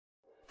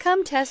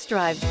Come test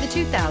drive the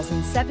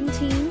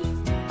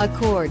 2017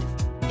 Accord.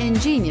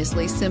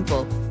 Ingeniously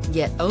simple,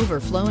 yet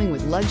overflowing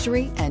with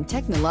luxury and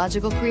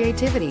technological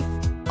creativity.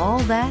 All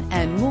that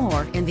and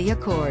more in the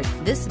Accord.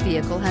 This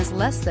vehicle has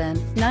less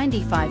than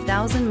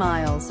 95,000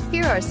 miles.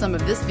 Here are some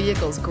of this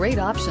vehicle's great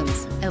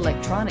options: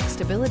 electronic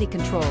stability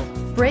control,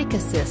 brake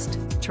assist,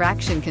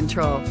 traction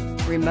control,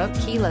 remote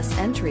keyless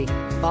entry,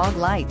 fog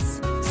lights,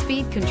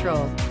 speed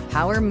control,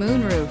 power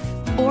moonroof,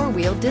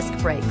 four-wheel disc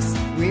brakes,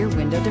 rear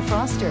window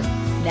defroster,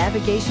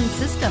 navigation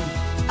system.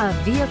 A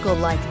vehicle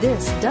like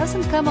this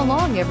doesn't come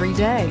along every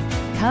day.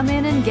 Come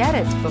in and get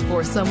it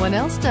before someone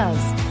else does.